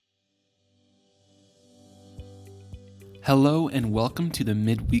Hello and welcome to the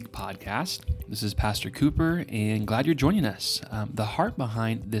Midweek Podcast. This is Pastor Cooper and glad you're joining us. The heart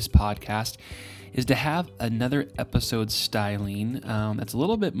behind this podcast is to have another episode styling that's a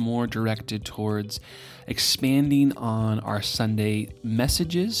little bit more directed towards expanding on our Sunday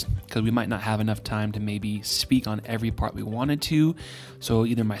messages, because we might not have enough time to maybe speak on every part we wanted to. So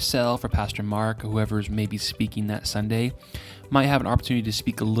either myself or Pastor Mark or whoever's maybe speaking that Sunday might have an opportunity to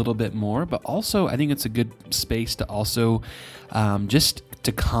speak a little bit more, but also I think it's a good space to also just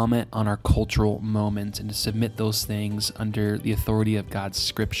to comment on our cultural moments and to submit those things under the authority of God's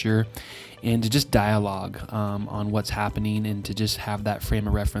scripture and to just dialogue on what's happening and to just have that frame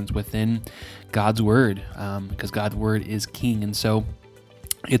of reference within God's word, because God's word is king. And so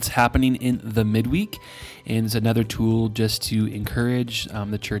it's happening in the midweek, and it's another tool just to encourage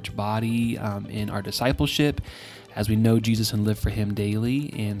the church body in our discipleship as we know Jesus and live for him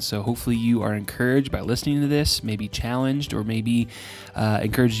daily. And so hopefully you are encouraged by listening to this, maybe challenged, or maybe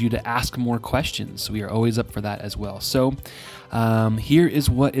encourage you to ask more questions. We are always up for that as well. So here is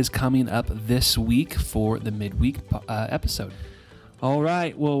what is coming up this week for the midweek episode. All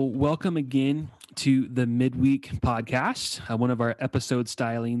right. Well, welcome again to the Midweek Podcast, one of our episode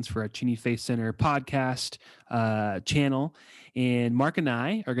stylings for our Cheney Faith Center podcast channel. And Mark and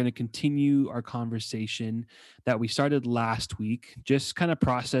I are going to continue our conversation that we started last week, just kind of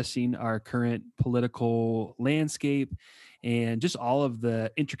processing our current political landscape and just all of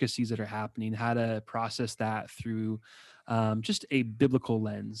the intricacies that are happening, how to process that through just a biblical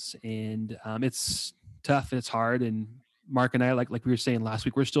lens. And it's tough and it's hard. And Mark and I, like we were saying last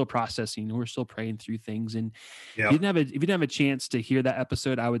week, we're still processing, we're still praying through things. And if you didn't have a chance to hear that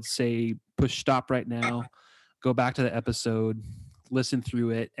episode, I would say push stop right now, go back to the episode, listen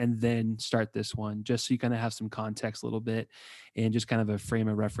through it, and then start this one, just so you kind of have some context a little bit and just kind of a frame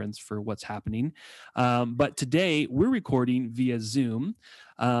of reference for what's happening. But today we're recording via Zoom.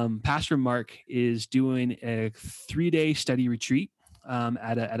 Pastor Mark is doing a 3-day study retreat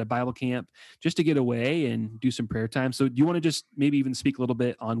at a Bible camp, just to get away and do some prayer time. So do you want to just maybe even speak a little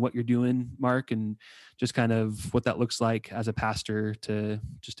bit on what you're doing, Mark, and just kind of what that looks like as a pastor to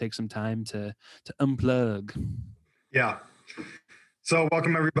just take some time to unplug? Yeah. So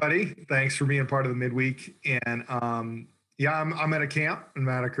welcome everybody. Thanks for being part of the midweek. And I'm at a camp. I'm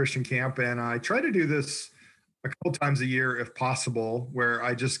at a Christian camp, and I try to do this a couple times a year if possible, where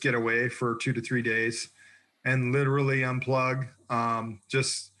I just get away for 2 to 3 days and literally unplug.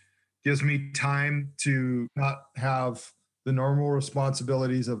 Just gives me time to not have the normal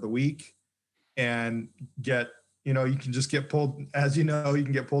responsibilities of the week and get, you can just get pulled, as you know, you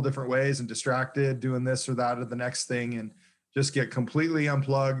can get pulled different ways and distracted doing this or that or the next thing, and just get completely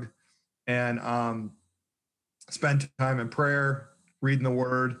unplugged and spend time in prayer, reading the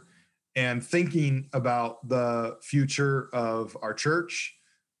word, and thinking about the future of our church,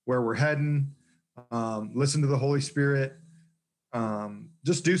 where we're heading. Listen to the Holy Spirit,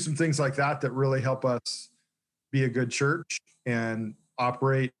 just do some things like that really help us be a good church and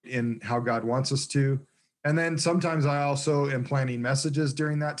operate in how God wants us to. And then sometimes I also am planning messages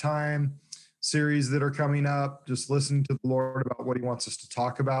during that time, series that are coming up, just listening to the Lord about what he wants us to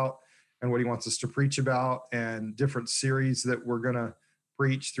talk about and what he wants us to preach about, and different series that we're going to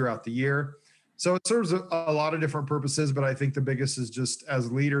preach throughout the year. So it serves a lot of different purposes, but I think the biggest is just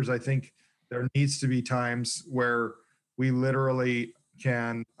as leaders, I think there needs to be times where we literally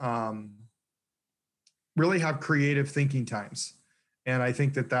can really have creative thinking times. And I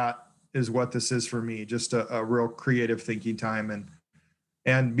think that is what this is for me, just a real creative thinking time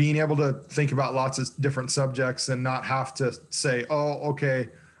and being able to think about lots of different subjects and not have to say, oh, okay,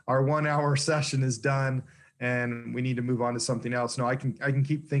 our 1 hour session is done and we need to move on to something else. No, I can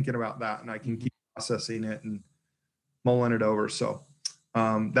keep thinking about that, and I can keep processing it and mulling it over. So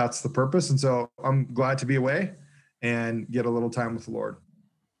that's the purpose. And so I'm glad to be away and get a little time with the Lord.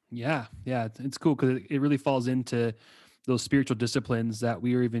 Yeah. It's cool because it really falls into those spiritual disciplines that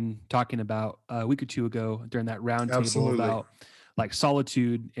we were even talking about a week or two ago during that roundtable about like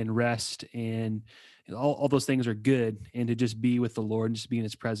solitude and rest, and all those things are good. And to just be with the Lord and just be in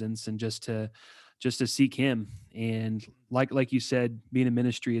his presence and just to seek him. And like you said, being in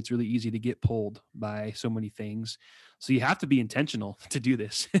ministry, it's really easy to get pulled by so many things. So you have to be intentional to do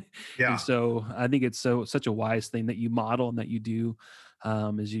this. Yeah. And so I think it's such a wise thing that you model and that you do,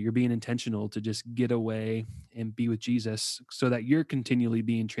 is you're being intentional to just get away and be with Jesus so that you're continually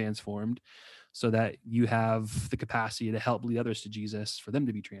being transformed, so that you have the capacity to help lead others to Jesus for them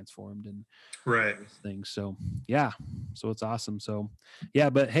to be transformed and things. So, yeah. So it's awesome. So, yeah,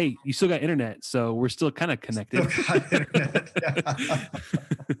 but hey, you still got internet. So we're still kind of connected.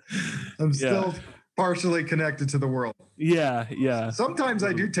 I'm still partially connected to the world. Yeah, yeah, Sometimes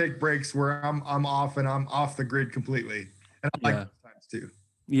I do take breaks where I'm off and I'm off the grid completely, and I like yeah, those times too.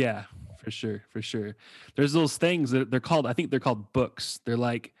 yeah, for sure, for sure. There's those things that they're called. I think they're called books. They're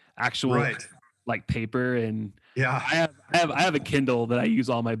like actual Right. like paper, and Yeah. I have a Kindle that I use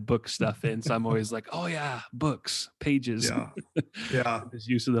all my book stuff in. So I'm always like, oh yeah, books, pages. Yeah. Yeah. Just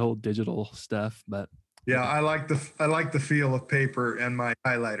used to the whole digital stuff, but Yeah. I like the feel of paper and my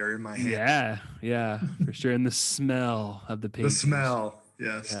highlighter in my hand. yeah, yeah, for sure. And the smell of the The pages. smell.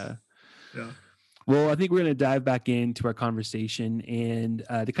 Yes. Yeah. Yeah. Well, I think we're going to dive back into our conversation and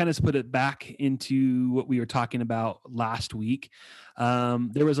to kind of put it back into what we were talking about last week.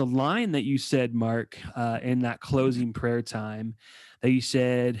 There was a line that you said, Mark, in that closing prayer time that you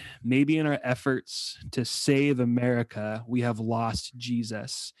said, maybe in our efforts to save America, we have lost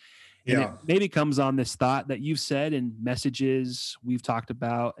Jesus. And it Yeah. maybe comes on this thought that you've said in messages we've talked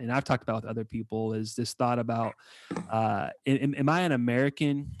about, and I've talked about with other people, is this thought about, am I an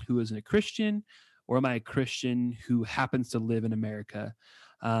American who isn't a Christian, or am I a Christian who happens to live in America?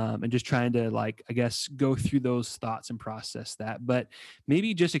 And just trying to, like, I guess, go through those thoughts and process that. But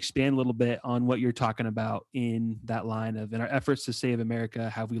maybe just expand a little bit on what you're talking about in that line of, in our efforts to save America,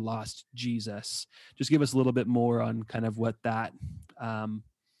 have we lost Jesus? Just give us a little bit more on kind of what that,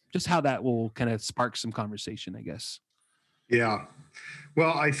 just how that will kind of spark some conversation, I guess. Yeah.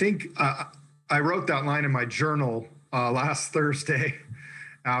 Well, I think I wrote that line in my journal last Thursday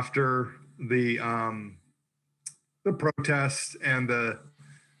after the protest and the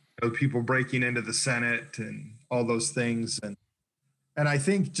people breaking into the Senate and all those things, and I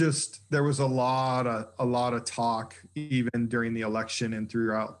think just there was a lot of talk even during the election and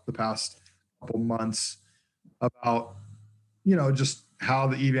throughout the past couple months about just how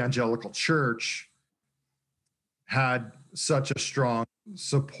the evangelical church had such a strong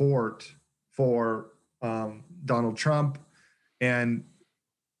support for Donald Trump, and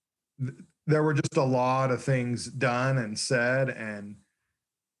there were just a lot of things done and said, and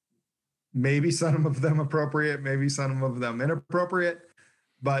maybe some of them appropriate, maybe some of them inappropriate,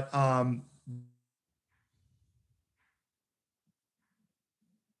 but on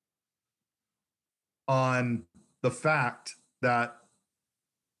the fact that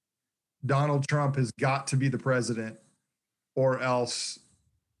Donald Trump has got to be the president, or else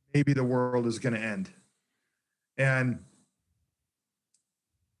maybe the world is going to end. And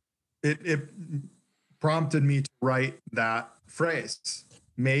it prompted me to write that phrase.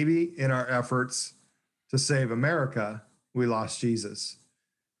 Maybe in our efforts to save America, we lost Jesus.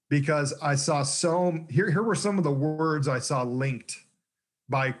 Because I saw here were some of the words I saw linked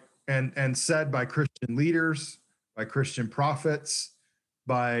by and said by Christian leaders, by Christian prophets,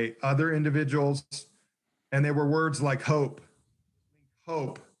 by other individuals. And they were words like hope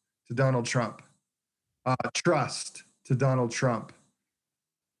to Donald Trump, trust to Donald Trump,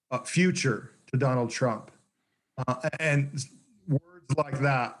 future to Donald Trump, and words like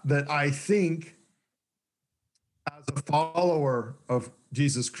that I think, as a follower of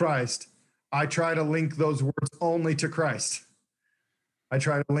Jesus Christ, I try to link those words only to Christ. I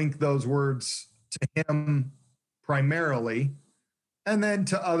try to link those words to him primarily, and then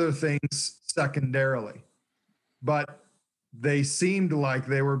to other things secondarily. But they seemed like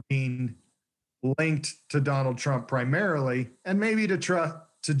they were being linked to Donald Trump primarily, and maybe to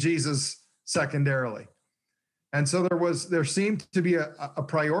Jesus secondarily. And so there seemed to be a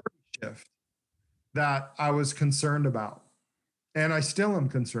priority shift that I was concerned about, and I still am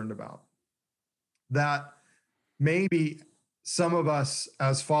concerned about, that maybe some of us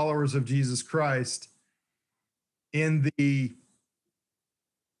as followers of Jesus Christ, in the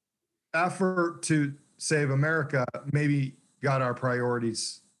effort to save America, maybe got our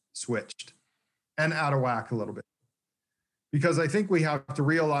priorities switched and out of whack a little bit. Because I think we have to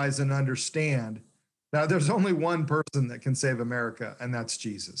realize and understand that there's only one person that can save America, and that's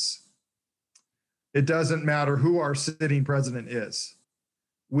Jesus. It doesn't matter who our sitting president is.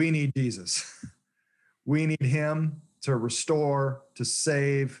 We need Jesus. We need him to restore, to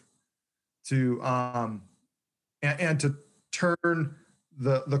save, to and to turn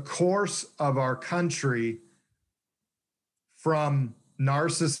the course of our country from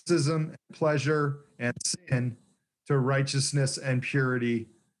narcissism, pleasure, and sin to righteousness and purity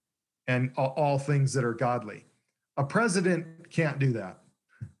and all things that are godly. A president can't do that.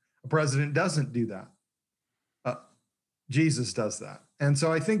 A president doesn't do that. Jesus does that. And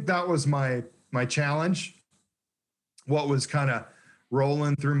so I think that was my challenge, what was kind of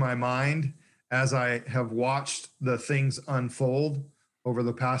rolling through my mind as I have watched the things unfold over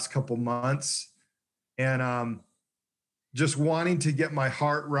the past couple months, and just wanting to get my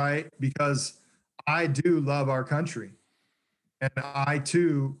heart right, because I do love our country. And I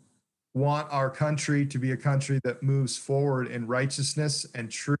too want our country to be a country that moves forward in righteousness and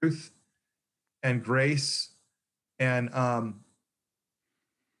truth and grace. And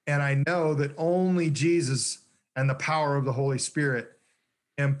and I know that only Jesus and the power of the Holy Spirit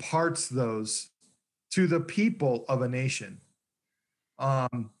imparts those to the people of a nation.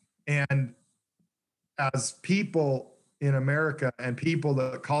 And as people in America and people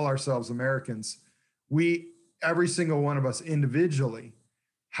that call ourselves Americans, every single one of us individually,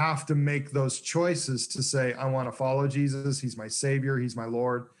 have to make those choices to say, I want to follow Jesus. He's my Savior. He's my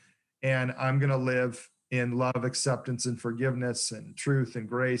Lord. And I'm going to live in love, acceptance, and forgiveness, and truth and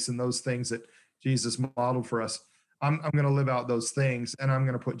grace, and those things that Jesus modeled for us. I'm going to live out those things, and I'm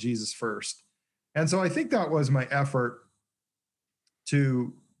going to put Jesus first. And so I think that was my effort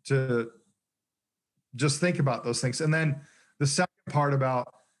to just think about those things. And then the second part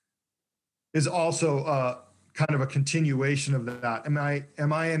about is also kind of a continuation of that. Am I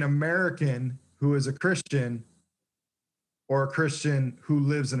an American who is a Christian, or a Christian who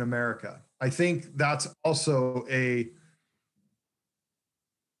lives in America? I think that's also a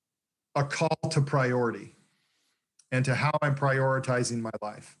call to priority and to how I'm prioritizing my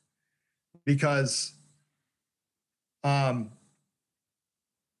life. Because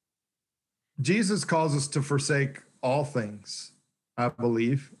Jesus calls us to forsake all things, I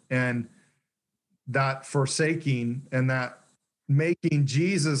believe, and that forsaking and that making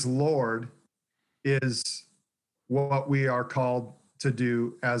Jesus Lord is what we are called to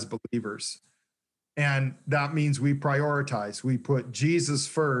do as believers. And that means we prioritize. We put Jesus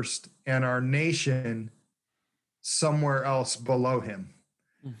first and our nation somewhere else below him.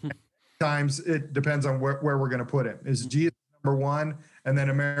 Mm-hmm. Times it depends on where we're going to put him. Is Jesus number one and then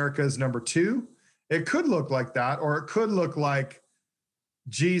America is number two? It could look like that, or it could look like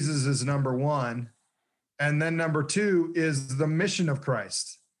Jesus is number one, and then number two is the mission of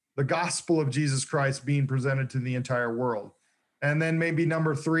Christ, the gospel of Jesus Christ being presented to the entire world. And then maybe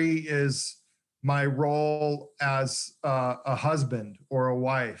number three is my role as a husband or a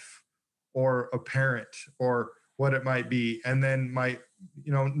wife or a parent or what it might be. And then my,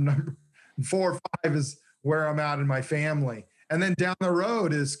 number 4 or 5 is where I'm at in my family. And then down the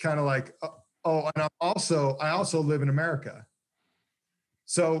road is kind of like, and I also live in America.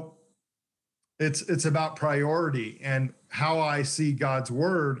 So it's about priority and how I see God's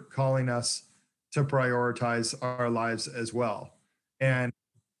word calling us to prioritize our lives as well. And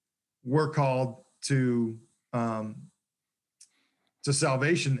we're called to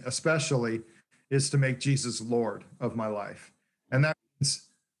salvation, especially, is to make Jesus Lord of my life. And that means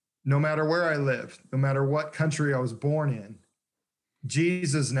no matter where I live, no matter what country I was born in,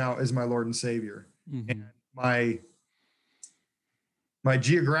 Jesus now is my Lord and Savior. Mm-hmm. And my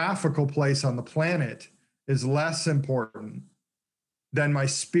geographical place on the planet is less important than my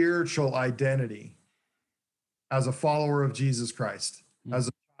spiritual identity as a follower of Jesus Christ, mm-hmm. as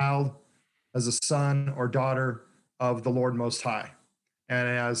a child, as a son or daughter of the Lord Most High, and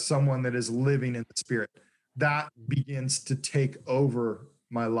as someone that is living in the Spirit. That begins to take over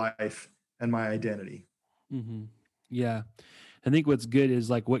my life and my identity. Mm-hmm. Yeah. I think what's good is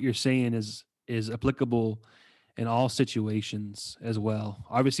like what you're saying is applicable in all situations as well.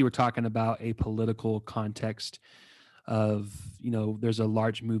 Obviously, we're talking about a political context of, there's a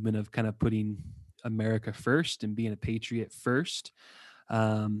large movement of kind of putting America first and being a patriot first.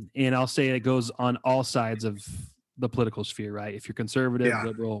 And I'll say it goes on all sides of the political sphere, right? If you're conservative,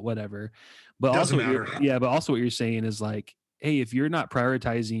 liberal, whatever. But doesn't also, matter. But also what you're saying is like, hey, if you're not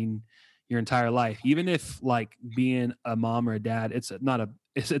prioritizing your entire life, even if like being a mom or a dad, it's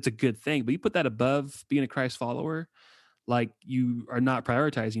a good thing, but you put that above being a Christ follower, like you are not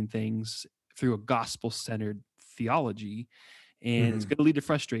prioritizing things through a gospel-centered theology, and mm-hmm. It's going to lead to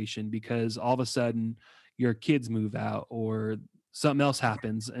frustration because all of a sudden your kids move out or something else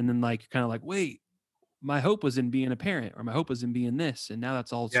happens, and then like you're kind of like, wait, my hope was in being a parent, or my hope was in being this, and now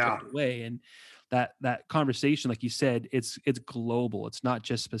that's all stripped away. And that conversation, like you said, it's global. It's not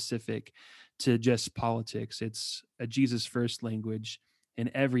just specific to just politics. It's a Jesus first language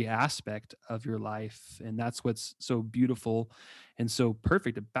in every aspect of your life. And that's what's so beautiful and so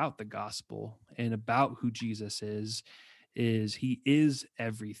perfect about the gospel and about who Jesus is he is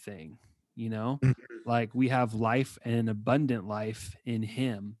everything, like we have life and an abundant life in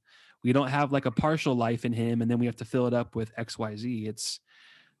him. We don't have like a partial life in him and then we have to fill it up with XYZ.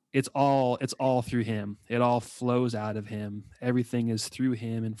 It's all through him. It all flows out of him. Everything is through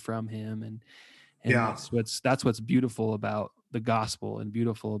him and from him. And that's what's beautiful about the gospel and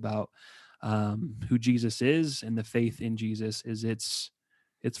beautiful about who Jesus is, and the faith in Jesus is it's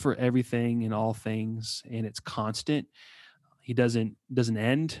for everything and all things, and it's constant. he doesn't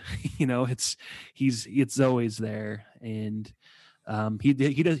end. It's always there. And he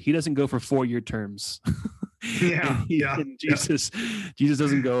doesn't go for 4-year terms. Yeah, yeah, And yeah. Jesus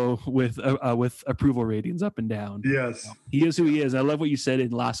doesn't go with approval ratings up and down. Yes. He is who he is. I love what you said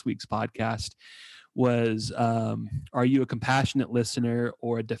in last week's podcast was, are you a compassionate listener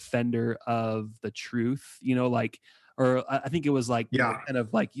or a defender of the truth? Or I think it was like, Yeah. kind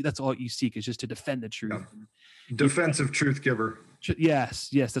of like, that's all you seek is just to defend the Yeah. truth. Defensive truth giver. Yes,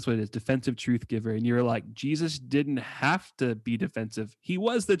 that's what it is. Defensive truth giver. And you're like, Jesus didn't have to be defensive. He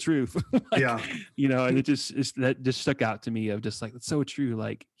was the truth. Yeah. And that just stuck out to me of just like, that's so true.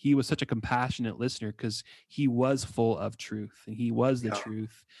 Like he was such a compassionate listener because he was full of truth and he was the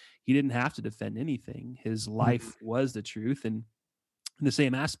truth. He didn't have to defend anything. His life was the truth. And in the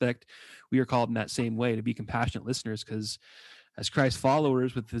same aspect, we are called in that same way to be compassionate listeners, because as Christ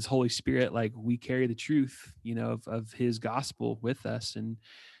followers with his Holy Spirit, like we carry the truth, of his gospel with us. And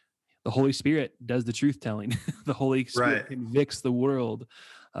the Holy Spirit does the truth telling. The Holy Spirit convicts the world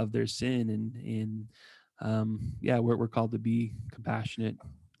of their sin. We're called to be compassionate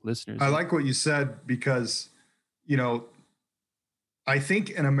listeners. I like what you said because, I think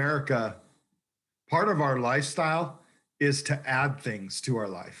in America, part of our lifestyle is to add things to our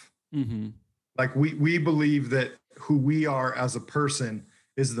life. Mm-hmm. Like we believe that who we are as a person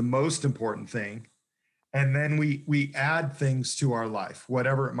is the most important thing. And then we add things to our life,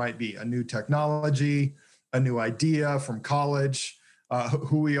 whatever it might be, a new technology, a new idea from college,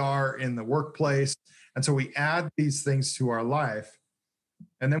 who we are in the workplace. And so we add these things to our life.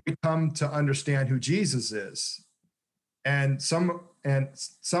 And then we come to understand who Jesus is. And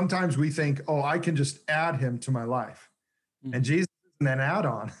sometimes we think, oh, I can just add him to my life. Mm-hmm. And Jesus isn't an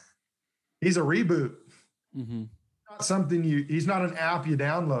add-on. He's a reboot. Mm-hmm. Not something he's not an app you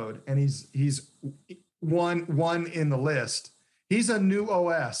download and he's one in the list. He's a new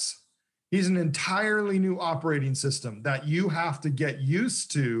OS. He's an entirely new operating system that you have to get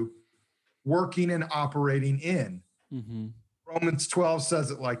used to working and operating in. Mm-hmm. Romans 12 says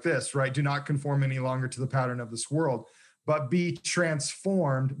it like this, right? Do not conform any longer to the pattern of this world, but be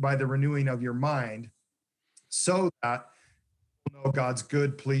transformed by the renewing of your mind so that you'll know God's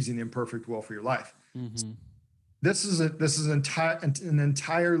good, pleasing, and perfect will for your life. Mm-hmm. This is an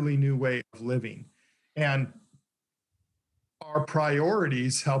entirely new way of living. And our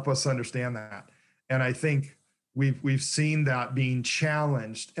priorities help us understand that. And I think we've seen that being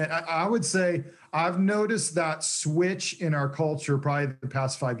challenged. And I would say I've noticed that switch in our culture probably the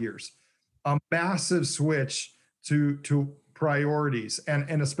past 5 years, a massive switch to priorities.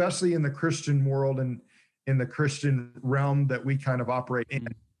 And especially in the Christian world and in the Christian realm that we kind of operate in.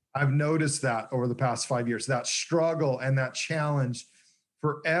 I've noticed that over the past 5 years, that struggle and that challenge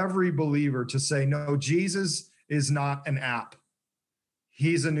for every believer to say, no, Jesus is not an app.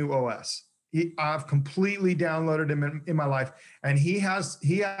 He's a new OS. I've completely downloaded him in my life, and he has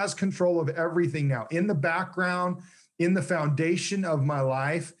control of everything now in the background, in the foundation of my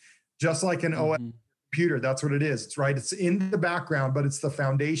life, just like an OS computer. That's what it is. It's right. It's in the background, but it's the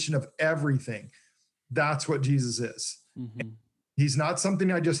foundation of everything. That's what Jesus is. Mm-hmm. He's not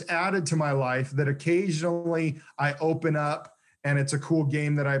something I just added to my life that occasionally I open up and it's a cool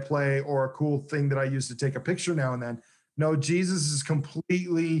game that I play or a cool thing that I use to take a picture now and then. No, Jesus is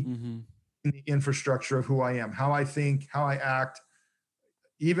completely in the infrastructure of who I am, how I think, how I act,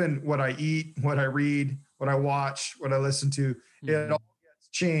 even what I eat, what I read, what I watch, what I listen to. It all gets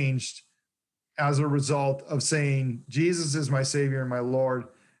changed as a result of saying, Jesus is my Savior and my Lord.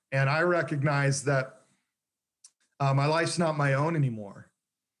 And I recognize that my life's not my own anymore.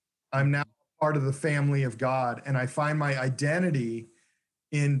 I'm now part of the family of God, and I find my identity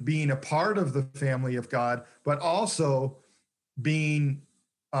in being a part of the family of God, but also being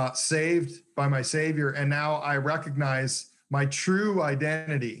saved by my Savior. And now I recognize my true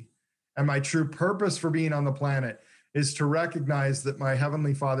identity and my true purpose for being on the planet is to recognize that my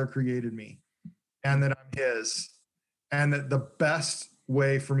Heavenly Father created me and that I'm His, and that the best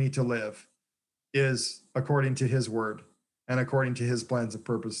way for me to live is according to His word and according to His plans and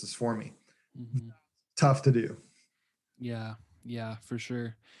purposes for me. Mm-hmm. Tough to do. Yeah, for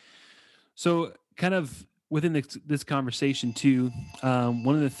sure. So kind of within this conversation too,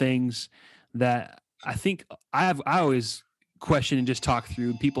 one of the things that I think I always question and just talk through,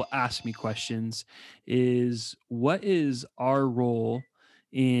 and people ask me questions, is what is our role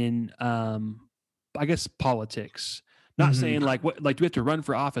in, I guess, politics? Not saying like do we have to run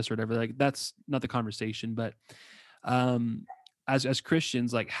for office or whatever? Like that's not the conversation. But as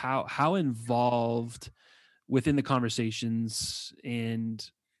Christians, like how involved within the conversations, and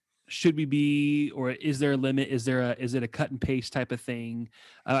should we be, or is there a limit? Is it a cut and paste type of thing?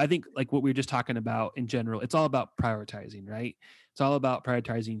 I think like what we were just talking about in general, it's all about prioritizing, right? It's all about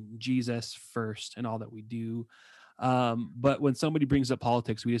prioritizing Jesus first in all that we do. But when somebody brings up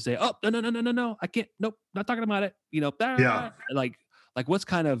politics, we just say, "Oh, no, I can't. Nope, not talking about it." Yeah. Like what's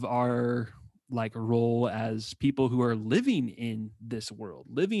kind of our like role as people who are living in this world,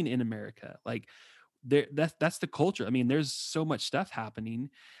 living in America? Like that's the culture. I mean, there's so much stuff happening.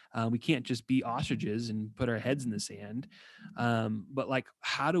 We can't just be ostriches and put our heads in the sand. But like,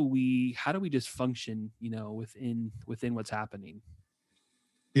 how do we just function, within what's happening?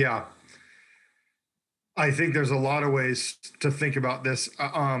 Yeah. I think there's a lot of ways to think about this.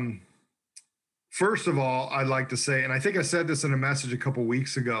 First of all, I'd like to say, and I think I said this in a message a couple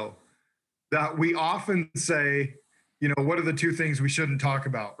weeks ago, that we often say, what are the two things we shouldn't talk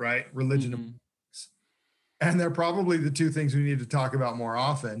about, right? Religion and politics. And they're probably the two things we need to talk about more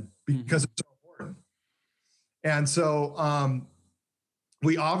often because it's so important. And so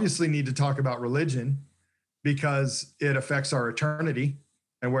we obviously need to talk about religion because it affects our eternity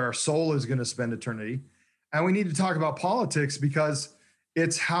and where our soul is going to spend eternity. And we need to talk about politics because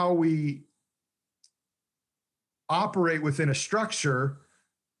it's how we operate within a structure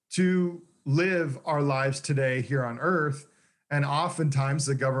to live our lives today here on earth. And oftentimes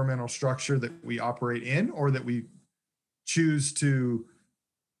the governmental structure that we operate in or that we choose to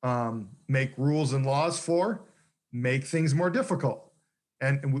make rules and laws for make things more difficult.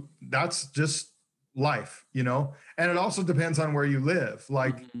 And that's just life, and it also depends on where you live.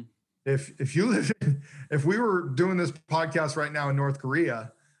 Like if you live if we were doing this podcast right now in North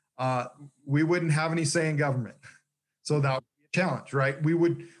Korea, we wouldn't have any say in government. So that would be a challenge, right? We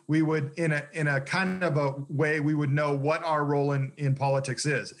would in a kind of a way, we would know what our role in politics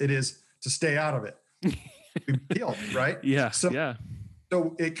is. It is to stay out of it. We'd be killed, right? Yeah. So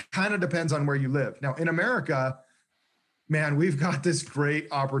it kind of depends on where you live. Now in America, man, we've got this great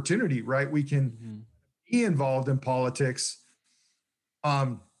opportunity, right? We can be involved in politics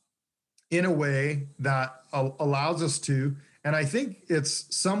in a way that allows us to. And I think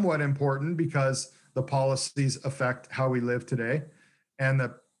it's somewhat important because the policies affect how we live today, and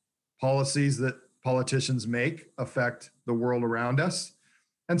the policies that politicians make affect the world around us.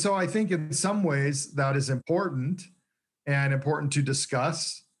 And so I think in some ways that is important and important to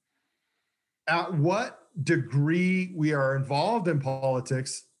discuss. At what degree we are involved in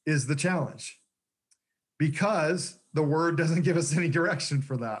politics is the challenge, because the word doesn't give us any direction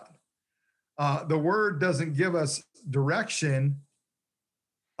for that. The word doesn't give us direction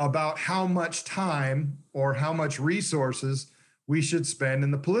about how much time or how much resources we should spend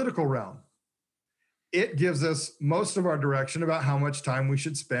in the political realm. It gives us most of our direction about how much time we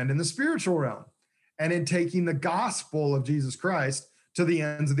should spend in the spiritual realm and in taking the gospel of Jesus Christ to the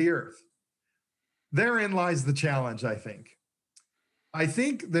ends of the earth. Therein lies the challenge, I think. I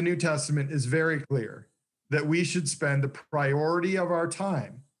think the New Testament is very clear that we should spend the priority of our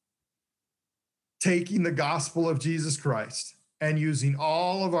time taking the gospel of Jesus Christ and using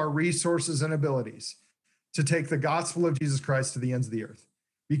all of our resources and abilities to take the gospel of Jesus Christ to the ends of the earth,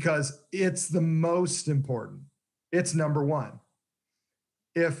 because it's the most important. It's number one.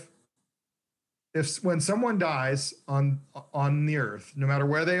 If when someone dies on the earth, no matter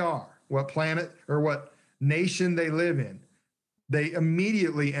where they are, what planet or what nation they live in, they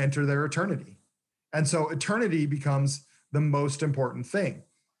immediately enter their eternity. And so eternity becomes the most important thing.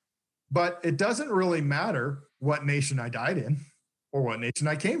 But it doesn't really matter what nation I died in or what nation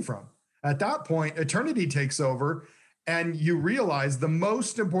I came from. At that point, eternity takes over, and you realize the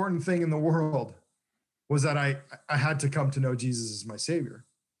most important thing in the world was that I had to come to know Jesus as my Savior.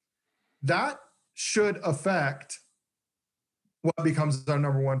 That should affect what becomes our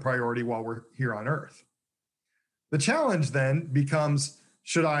number one priority while we're here on earth. The challenge then becomes,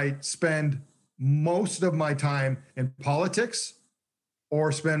 should I spend most of my time in politics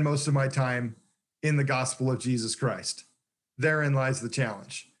or spend most of my time in the gospel of Jesus Christ? Therein lies the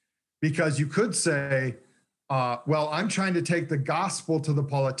challenge. Because you could say, well, I'm trying to take the gospel to the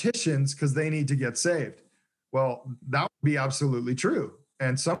politicians because they need to get saved. Well, that would be absolutely true.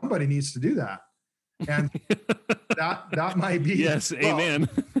 And somebody needs to do that. And that might be. Yes, well, amen.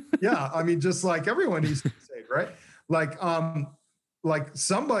 Yeah, I mean, just like everyone needs to be saved, right? Like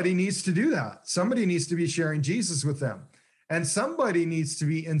somebody needs to do that. Somebody needs to be sharing Jesus with them. And somebody needs to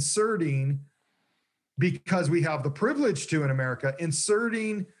be inserting, because we have the privilege to in America,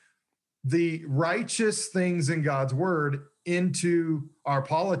 inserting the righteous things in God's word into our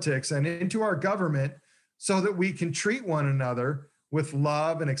politics and into our government so that we can treat one another with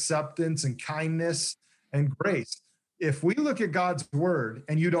love and acceptance and kindness and grace. if we look at God's word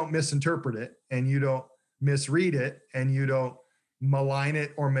and you don't misinterpret it and you don't misread it and you don't malign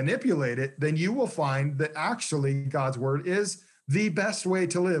it or manipulate it, then you will find that actually God's word is the best way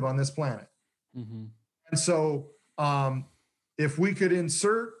to live on this planet. Mm-hmm. And so, if we could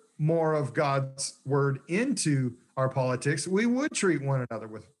insert more of God's word into our politics, we would treat one another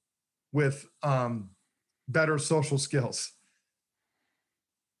with better social skills.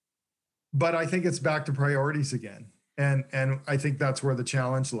 But I think it's back to priorities again, and I think that's where the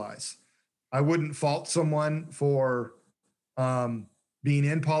challenge lies. I wouldn't fault someone for being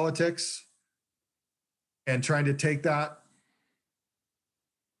in politics and trying to take that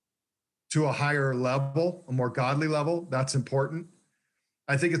to a higher level, a more godly level. That's important.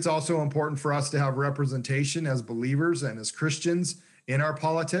 I think it's also important for us to have representation as believers and as Christians in our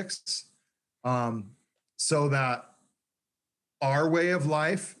politics, so that our way of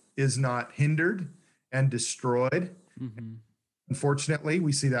life is not hindered and destroyed. Mm-hmm. Unfortunately,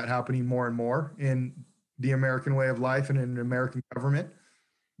 we see that happening more and more in the American way of life and in the American government.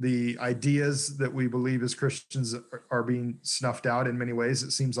 The ideas that we believe as Christians are being snuffed out in many ways,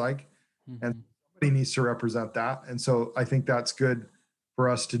 it seems like. Mm-hmm. And somebody needs to represent that. And so I think that's good for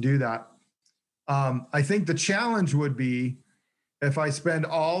us to do that. I think the challenge would be if I spend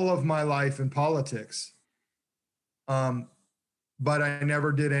all of my life in politics, but I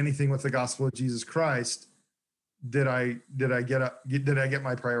never did anything with the gospel of Jesus Christ. Did I get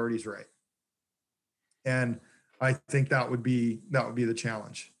my priorities right? And I think that would be the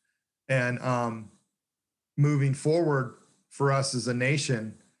challenge. And moving forward for us as a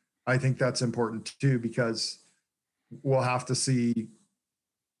nation, I think that's important too, because we'll have to see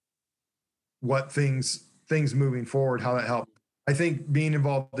what things moving forward, how that helps. I think being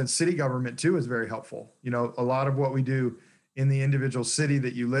involved in city government too is very helpful. You know, a lot of what we do in the individual city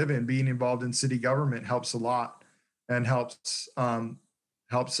that you live in, being involved in city government helps a lot, and helps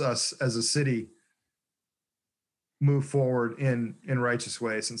us as a city move forward in righteous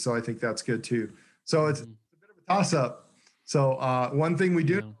ways. And so I think that's good too. So it's a bit of a toss up. So one thing we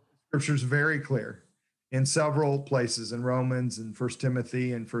do, Scripture is very clear in several places in Romans and First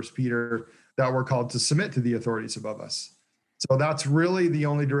Timothy and First Peter that we're called to submit to the authorities above us. So that's really the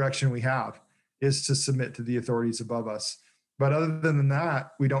only direction we have, is to submit to the authorities above us. But other than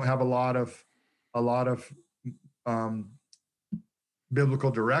that, we don't have a lot of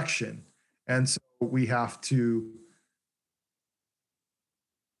biblical direction. And so we have to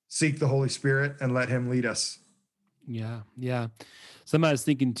seek the Holy Spirit and let him lead us. Yeah. Yeah. Something I was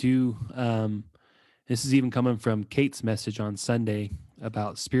thinking too, this is even coming from Kate's message on Sunday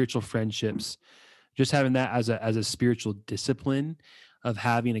about spiritual friendships, just having that as a spiritual discipline of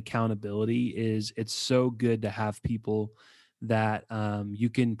having accountability it's so good to have people that you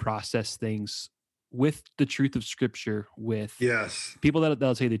can process things with the truth of Scripture, with people that'll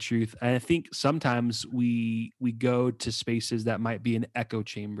tell you the truth. And I think sometimes we go to spaces that might be an echo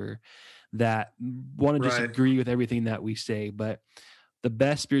chamber, that want to just agree with everything that we say. But the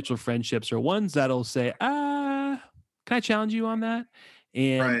best spiritual friendships are ones that'll say, can I challenge you on that?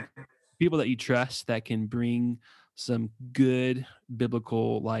 And people that you trust that can bring some good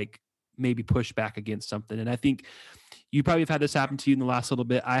biblical, like maybe pushback against something. And I think you probably have had this happen to you in the last little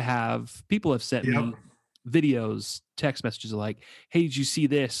bit. People have sent me videos, text messages like, hey, did you see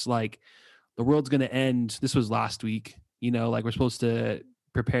this? Like, the world's going to end. This was last week, like we're supposed to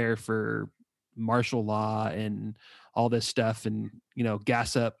prepare for martial law and all this stuff, and,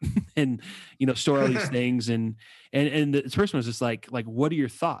 gas up and, store all these things. And this person was just like, what are your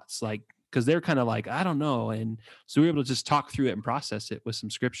thoughts? Like, because they're kind of like, I don't know. And so we were able to just talk through it and process it with some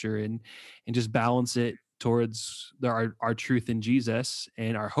Scripture and just balance it towards our truth in Jesus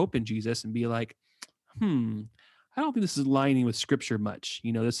and our hope in Jesus, and be like, I don't think this is aligning with Scripture much.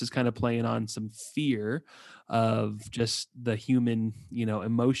 This is kind of playing on some fear of just the human,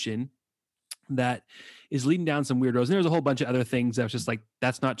 emotion that is leading down some weird roads. And there's a whole bunch of other things that was just like,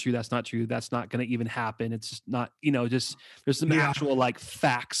 that's not true. That's not true. That's not going to even happen. It's just not, just there's some actual like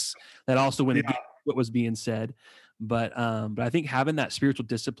facts that also went against what was being said. But I think having that spiritual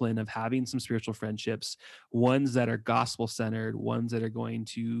discipline of having some spiritual friendships, ones that are gospel centered, ones that are going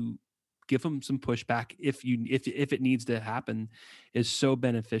to give them some pushback if it needs to happen, is so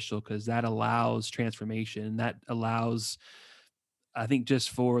beneficial, because that allows transformation. That allows, I think,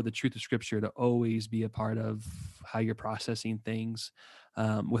 just for the truth of Scripture to always be a part of how you're processing things.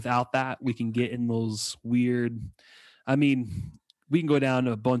 Without that, we can get in those weird, we can go down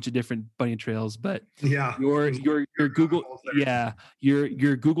a bunch of different bunny trails, but your Google,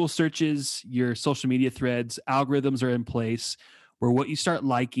 your Google searches, your social media threads, algorithms are in place where what you start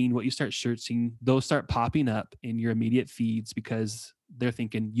liking, what you start searching, those start popping up in your immediate feeds because they're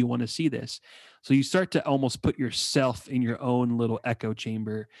thinking you want to see this. So you start to almost put yourself in your own little echo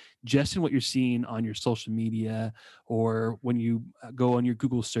chamber just in what you're seeing on your social media or when you go on your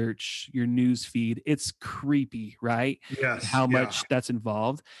Google search, your news feed. It's creepy, right? And Yes. how Yeah. much that's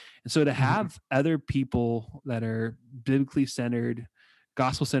involved. And so to Mhm. have other people that are biblically centered,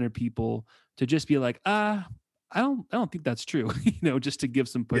 gospel centered people to just be like, I don't think that's true. Just to give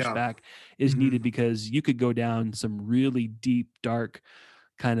some Yeah. pushback is needed Mhm. because you could go down some really deep, dark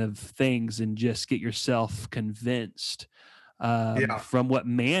kind of things and just get yourself convinced Yeah. from what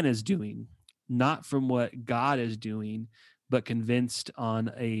man is doing, not from what God is doing, but convinced on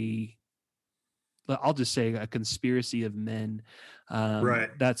I'll just say a conspiracy of men Right.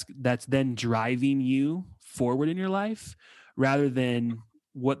 that's then driving you forward in your life rather than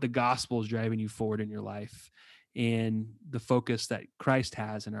what the gospel is driving you forward in your life and the focus that Christ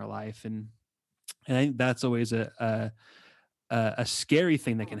has in our life. And I think that's always a scary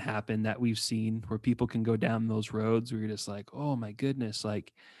thing that can happen that we've seen where people can go down those roads where you're just like, oh my goodness,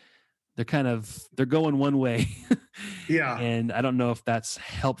 like they're going one way. Yeah. And I don't know if that's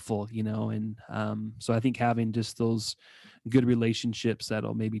helpful, and so I think having just those good relationships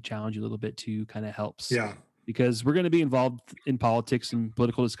that'll maybe challenge you a little bit too kind of helps Yeah. because we're going to be involved in politics and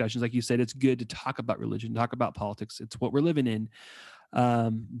political discussions. Like you said, it's good to talk about religion, talk about politics. It's what we're living in.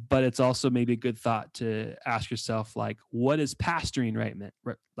 But it's also maybe a good thought to ask yourself, like, what is pastoring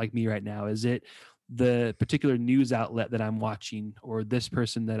like me right now? Is it the particular news outlet that I'm watching or this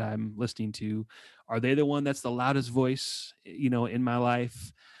person that I'm listening to? Are they the one that's the loudest voice, in my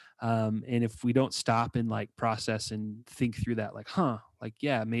life? And if we don't stop and like process and think through that, like,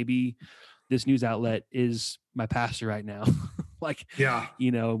 yeah, maybe this news outlet is my pastor right now. Like, Yeah.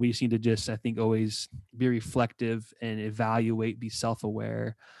 we just need to just, I think, always be reflective and evaluate, be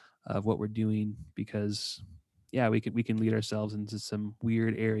self-aware of what we're doing because yeah, we can lead ourselves into some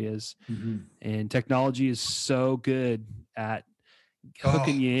weird areas. Mhm. And technology is so good at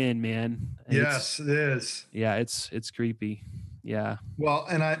hooking Oh, you in, man. And yes, it is. it's creepy. Yeah. Well,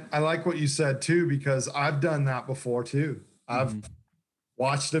 and I like what you said too, because I've done that before too. I've Hmm.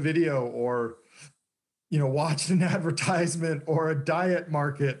 watched a video or, watched an advertisement or a diet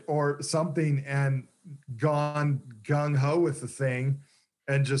market or something and gone gung ho with the thing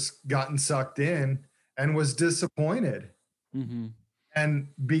and just gotten sucked in and was disappointed. Hmm. And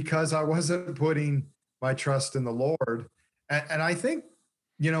because I wasn't putting my trust in the Lord. And I think,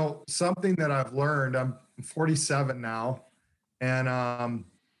 something that I've learned, I'm 47 now, and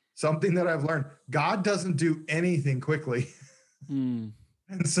something that I've learned, God doesn't do anything quickly. Mm.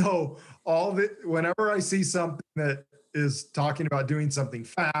 And so whenever I see something that is talking about doing something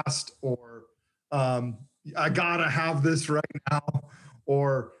fast or um, I gotta have this right now,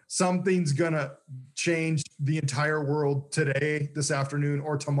 or something's gonna change the entire world today, this afternoon,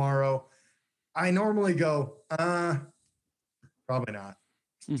 or tomorrow, I normally go, probably not.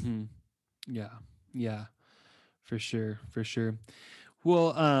 Hmm. Yeah. Yeah. For sure. For sure.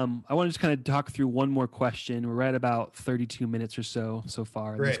 Well, I want to just kind of talk through one more question. We're at about 32 minutes or so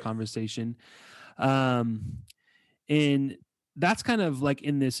far in this Great. conversation. Um, and that's kind of like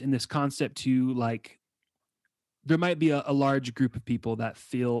in this concept too, like there might be a large group of people that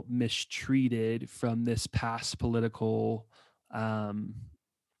feel mistreated from this past political um,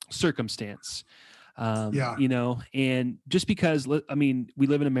 circumstance. Yeah. And just because, I mean, we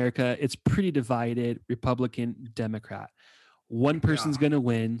live in America, it's pretty divided, Republican, Democrat. One Yeah. person's going to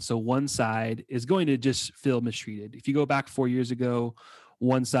win. So one side is going to just feel mistreated. If you go back 4 years ago,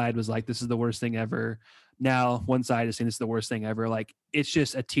 one side was like, this is the worst thing ever. Now, one side is saying this is the worst thing ever. Like, it's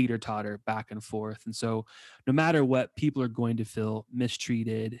just a teeter totter back and forth. And so, no matter what, people are going to feel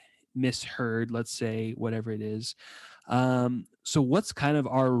mistreated, misheard, let's say, whatever it is. So, what's kind of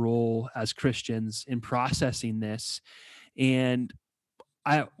our role as Christians in processing this? And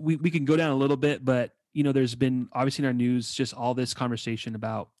we can go down a little bit, but there's been obviously in our news just all this conversation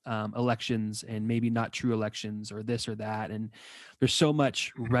about elections and maybe not true elections or this or that, and there's so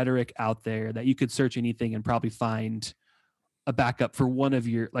much rhetoric out there that you could search anything and probably find a backup for one of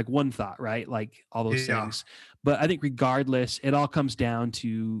your like one thought, right? Like all those Yeah. things. But I think regardless, it all comes down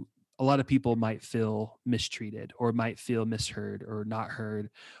to a lot of people might feel mistreated or might feel misheard or not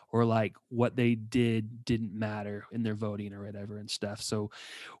heard or like what they didn't matter in their voting or whatever and stuff. So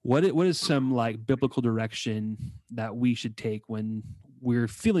what is some like biblical direction that we should take when we're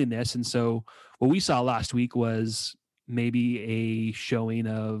feeling this? And so what we saw last week was maybe a showing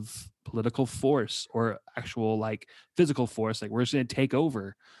of political force or actual like physical force, like we're just going to take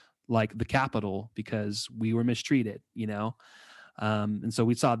over like the Capitol because we were mistreated. And so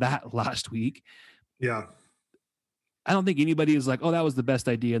we saw that last week. Yeah. I don't think anybody is like, oh, that was the best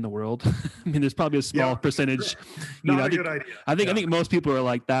idea in the world. I mean, there's probably a small percentage. Not a good idea. I think most people are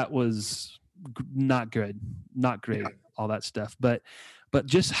like, that was not good, not great, all that stuff. But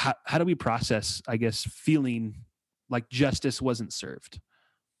just how do we process, I guess, feeling like justice wasn't served?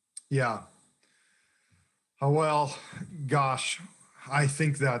 Yeah. Oh, well, gosh, I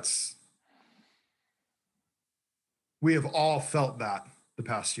think we have all felt that the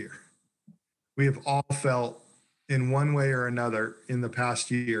past year. We have all felt in one way or another in the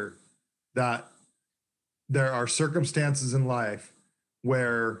past year that there are circumstances in life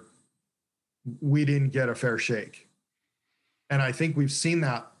where we didn't get a fair shake. And I think we've seen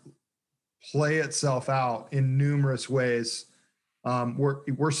that play itself out in numerous ways.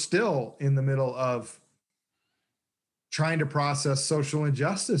 We're still in the middle of trying to process social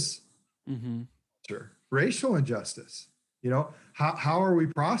injustice, racial injustice. How are we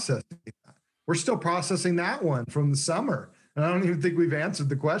processing that? We're still processing that one from the summer, and I don't even think we've answered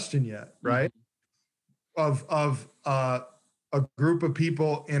the question yet, right? Of a group of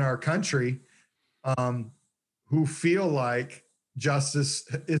people in our country who feel like justice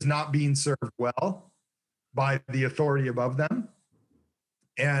is not being served well by the authority above them.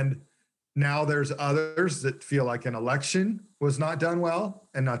 And now there's others that feel like an election was not done well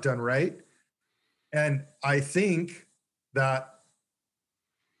and not done right. And I think that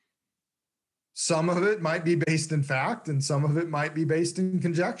some of it might be based in fact, and some of it might be based in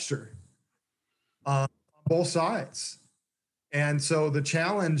conjecture on both sides. And so the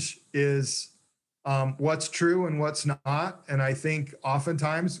challenge is what's true and what's not. And I think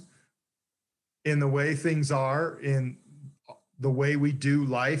oftentimes in the way things are, in the way we do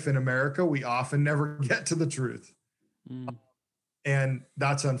life in America, we often never get to the truth. And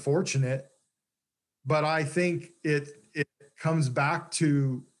that's unfortunate. But I think it comes back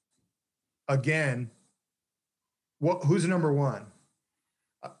to, again, who's number one?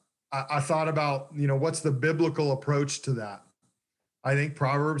 I thought about, what's the biblical approach to that? I think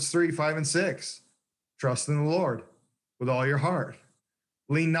Proverbs 3, 5, and 6. Trust in the Lord with all your heart.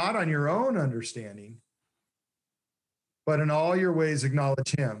 Lean not on your own understanding, but in all your ways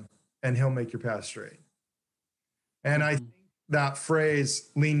acknowledge him, and he'll make your path straight. And I think that phrase,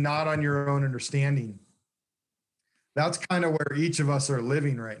 lean not on your own understanding, that's kind of where each of us are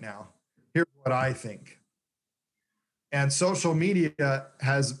living right now. Here's what I think. And social media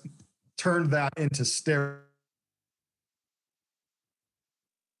has turned that into stereo.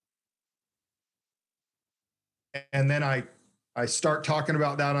 And then I start talking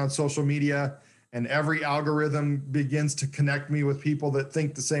about that on social media, and every algorithm begins to connect me with people that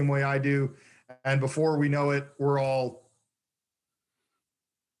think the same way I do. And before we know it, we're all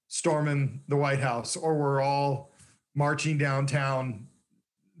storming the White House, or we're all marching downtown,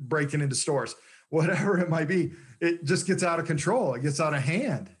 breaking into stores, whatever it might be. It just gets out of control. It gets out of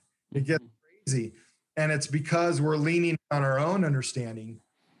hand. It gets crazy. And it's because we're leaning on our own understanding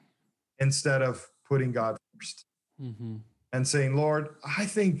instead of putting God first and saying, Lord, I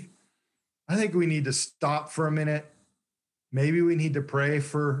think we need to stop for a minute. Maybe we need to pray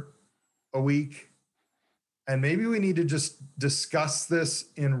for a week. And maybe we need to just discuss this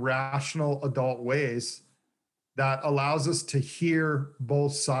in rational adult ways that allows us to hear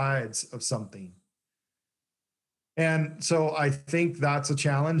both sides of something. And so I think that's a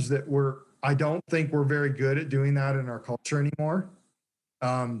challenge that I don't think we're very good at doing that in our culture anymore.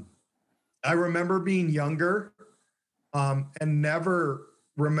 I remember being younger and never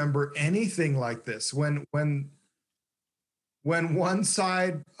remember anything like this. When one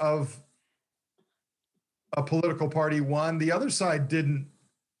side of a political party won, the other side didn't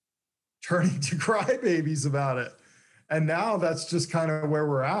turn into crybabies about it. And now that's just kind of where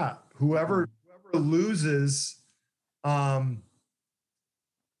we're at. Whoever loses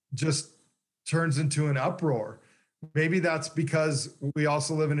just turns into an uproar. Maybe that's because we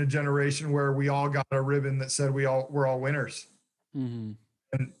also live in a generation where we all got a ribbon that said we're all winners. And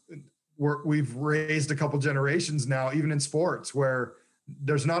we've raised a couple generations now, even in sports, where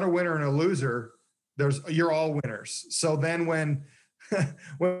there's not a winner and a loser. You're all winners. So then when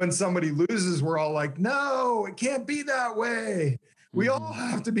somebody loses, we're all like, no, it can't be that way. We all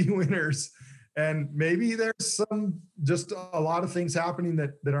have to be winners. And maybe there's just a lot of things happening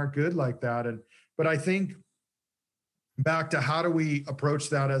that aren't good like that. But I think back to how do we approach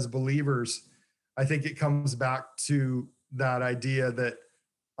that as believers? I think it comes back to that idea that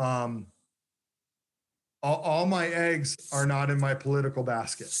all my eggs are not in my political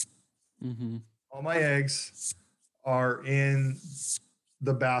basket. All my eggs are in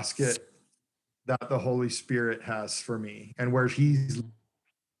the basket that the Holy Spirit has for me and where he's Mhm.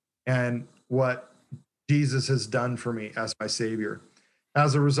 and what Jesus has done for me as my Savior.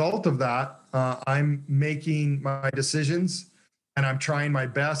 As a result of that, I'm making my decisions and I'm trying my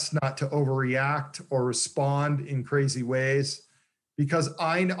best not to overreact or respond in crazy ways because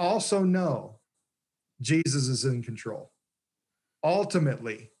I also know Jesus is in control.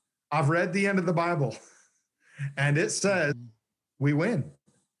 Ultimately, I've read the end of the Bible and it says Mhm. we win.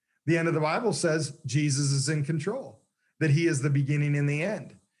 The end of the Bible says Jesus is in control, that he is the beginning and the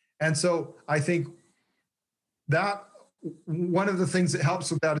end. And so I think that one of the things that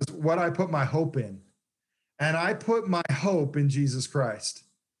helps with that is what I put my hope in. And I put my hope in Jesus Christ.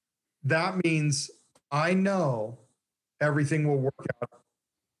 That means I know everything will work out.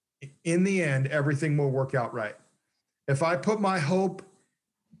 In the end, everything will work out right. If I put my hope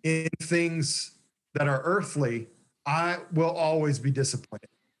in things that are earthly, I will always be disappointed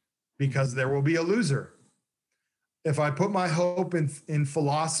because there will be a loser. If I put my hope in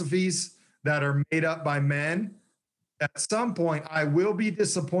philosophies that are made up by men, at some point I will be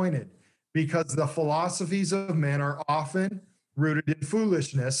disappointed because the philosophies of men are often rooted in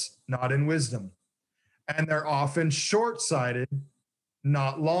foolishness, not in wisdom. And they're often short sighted,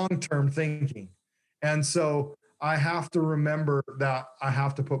 not long term thinking. And so I have to remember that I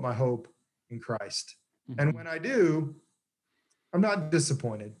have to put my hope in Christ. And Mhm. when I do, I'm not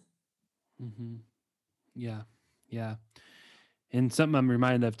disappointed. Mhm. Yeah. Yeah. And something I'm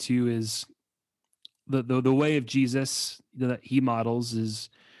reminded of too is the way of Jesus that he models is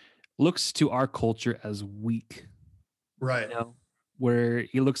looks to our culture as weak, you Right. know, where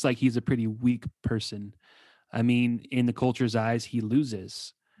he looks like he's a pretty weak person. I mean, in the culture's eyes, he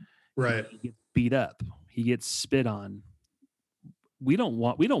loses. Right. He gets beat up. He gets spit on. We don't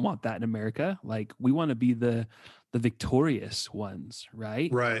want that in America. Like we want to be the victorious ones,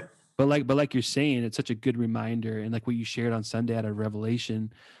 right? Right. But like you're saying, it's such a good reminder, and like what you shared on Sunday out of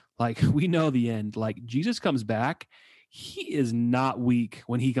Revelation, like we know the end. Like Jesus comes back, he is not weak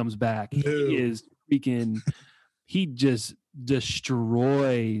when he comes back. He No. is freaking. He just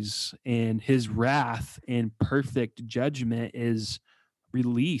destroys, and his wrath and perfect judgment is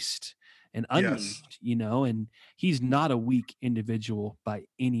released and Yes. unleashed. And he's not a weak individual by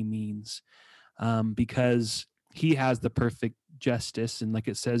any means, because he has the perfect justice. And like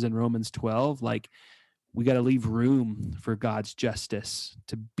it says in Romans 12, like we got to leave room for God's justice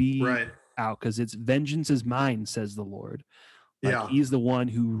to be Right. out because it's vengeance is mine, says the Lord. Like Yeah. he's the one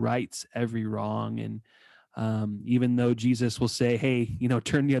who rights every wrong. And even though Jesus will say, hey,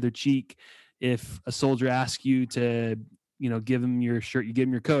 turn the other cheek, if a soldier asks you to, give him your shirt, you give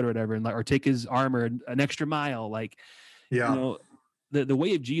him your coat or whatever, and or take his armor an extra mile, like, you Yeah. know, the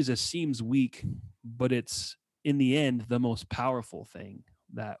way of Jesus seems weak, but it's in the end the most powerful thing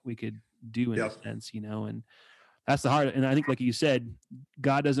that we could do in a Yep. sense, and that's the hard. And I think, like you said,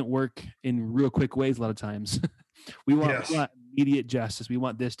 God doesn't work in real quick ways a lot of times. we want we Yes. want immediate justice. We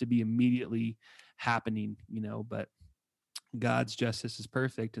want this to be immediately happening, but God's justice is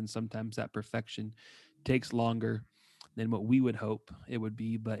perfect, and sometimes that perfection takes longer than what we would hope it would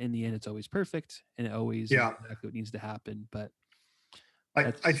be. But in the end, it's always perfect, and it always is Yeah. exactly what needs to happen. But I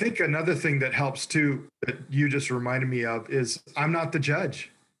that's think another thing that helps too that you just reminded me of is I'm not the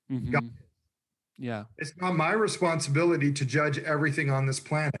judge. God, hmm yeah. it's not my responsibility to judge everything on this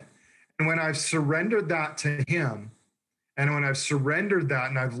planet. And when I've surrendered that to him, and when I've surrendered that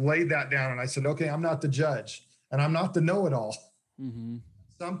and I've laid that down and I said, okay, I'm not the judge and I'm not the know it all. hmm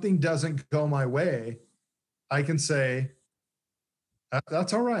Something doesn't go my way. I can say,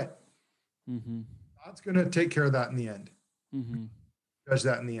 That's all right. hmm God's going to take care of that in the end, hmm judge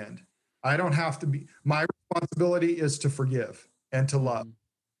that in the end. I don't have to be, my responsibility is to forgive and to love hmm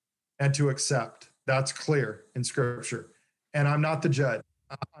and to accept. That's clear in scripture. And I'm not the judge.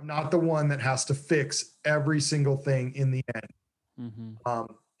 I'm not the one that has to fix every single thing in the end. hmm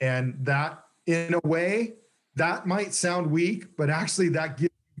And that, in a way, that might sound weak, but actually, that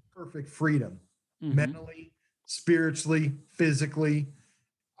gives you perfect freedom hmm mentally, spiritually, physically.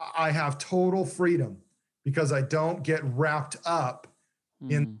 I have total freedom because I don't get wrapped up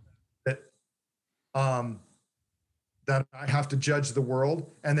in hmm that. Um, that I have to judge the world,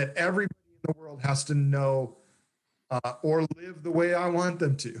 and that everybody in the world has to know or live the way I want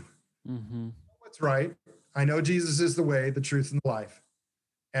them to. hmm What's right? I know Jesus is the way, the truth, and the life,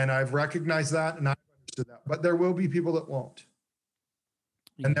 and I've recognized that and I've understood that. But there will be people that won't,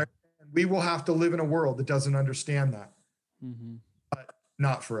 and Yeah. we will have to live in a world that doesn't understand that, hmm but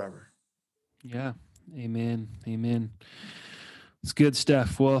not forever. Yeah. Amen. Amen. It's good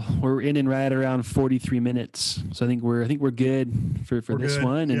stuff. Well, we're in and right around 43 minutes. So I think we're good for We're this good.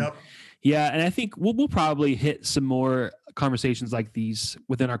 one. And Yep. Yeah, and I think we'll probably hit some more conversations like these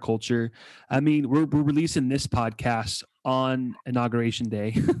within our culture. I mean, we're releasing this podcast on Inauguration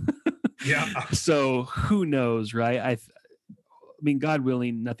Day. Yeah. So who knows, right? I mean, God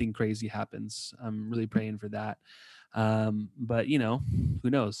willing, nothing crazy happens. I'm really praying for that. But who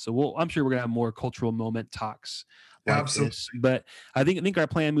knows? So I'm sure we're gonna have more cultural moment talks like Absolutely. this. But I think our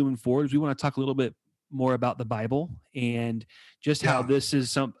plan moving forward is we want to talk a little bit more about the Bible and just how Yeah. this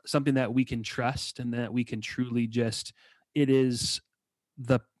is something that we can trust and that we can truly just it is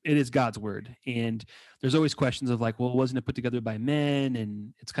God's word. And there's always questions of like, well, wasn't it put together by men?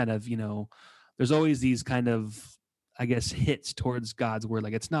 And it's kind of, there's always these kind of, I guess, hits towards God's word.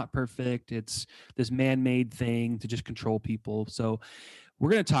 Like it's not perfect. It's this man-made thing to just control people. So we're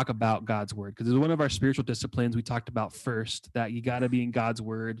going to talk about God's word because it's one of our spiritual disciplines we talked about first, that you got to be in God's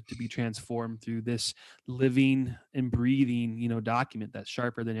word to be transformed through this living and breathing, document that's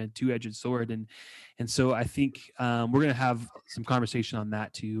sharper than a two-edged sword. And so I think we're going to have some conversation on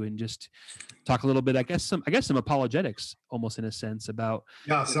that too, and just talk a little bit, I guess some apologetics almost in a sense about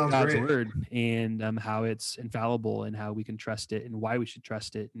Sounds God's great. word and how it's infallible and how we can trust it and why we should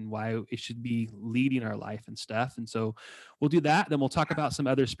trust it and why it should be leading our life and stuff. And so we'll do that. Then we'll talk about some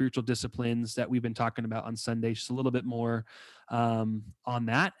other spiritual disciplines that we've been talking about on Sunday, just a little bit more on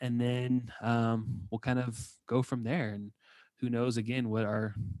that. And then we'll kind of go from there. And who knows, again, what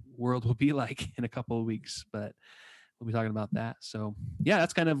our world will be like in a couple of weeks. But we'll be talking about that. So yeah,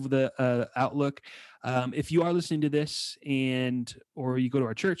 that's kind of the outlook. If you are listening to this or you go to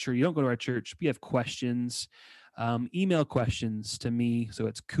our church or you don't go to our church, if you have questions, email questions to me. So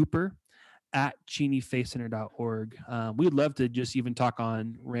it's Cooper@CheneyFaithCenter.org. We would love to just even talk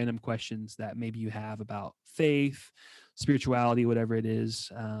on random questions that maybe you have about faith, spirituality, whatever it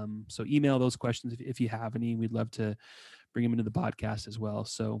is. So email those questions if you have any. We'd love to bring them into the podcast as well.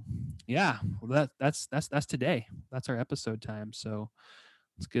 So yeah, well, that's today. That's our episode time. So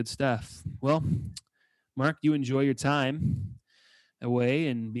it's good stuff. Well, Mark, you enjoy your time away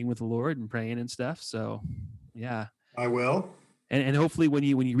and being with the Lord and praying and stuff. So yeah, I will. And hopefully when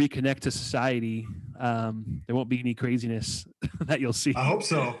you reconnect to society, there won't be any craziness that you'll see. I hope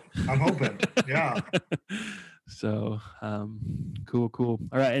so. I'm hoping. Yeah. So cool.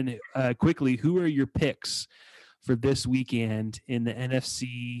 All right. And quickly, who are your picks for this weekend in the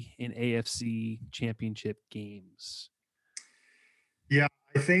NFC and AFC championship games? Yeah,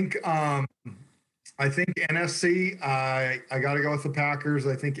 I think NFC. I got to go with the Packers.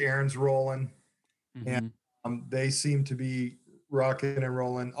 I think Aaron's rolling, and they seem to be rocking and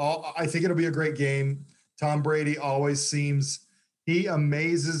rolling. I think it'll be a great game. Tom Brady always he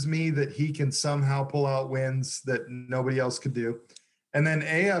amazes me that he can somehow pull out wins that nobody else could do. And then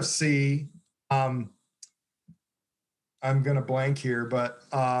AFC. I'm going to blank here, but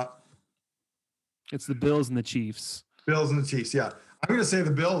it's the Bills and the Chiefs. Bills and the Chiefs, yeah. I'm going to say the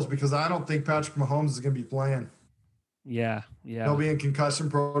Bills because I don't think Patrick Mahomes is going to be playing. Yeah. He'll be in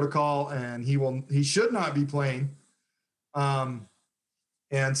concussion protocol, and he should not be playing. And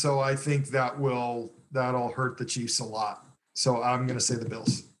so I think that'll hurt the Chiefs a lot. So I'm going to say the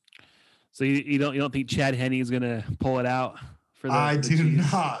Bills. So you don't think Chad Henne is going to pull it out? I do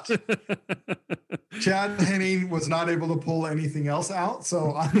not. Chad Henne was not able to pull anything else out,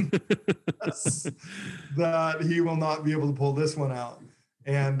 so I'm that he will not be able to pull this one out.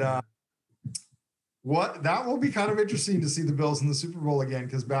 And that will be kind of interesting to see the Bills in the Super Bowl again,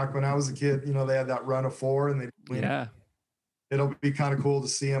 because back when I was a kid, they had that run of 4 and they win. Yeah. It'll be kind of cool to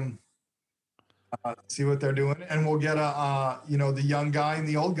see them, see what they're doing, and we'll get the young guy and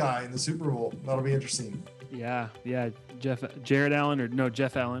the old guy in the Super Bowl. That'll be interesting. Yeah. Jeff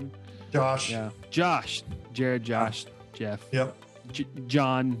Allen. Josh. Yeah. Josh. Jared, Josh, Jeff. Yep.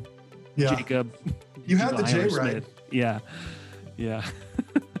 John. Yeah. Jacob. You had the J right. Yeah. Yeah.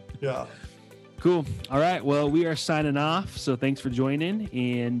 Cool. All right. Well, we are signing off. So thanks for joining.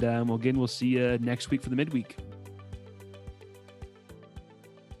 And again, we'll see you next week for the midweek.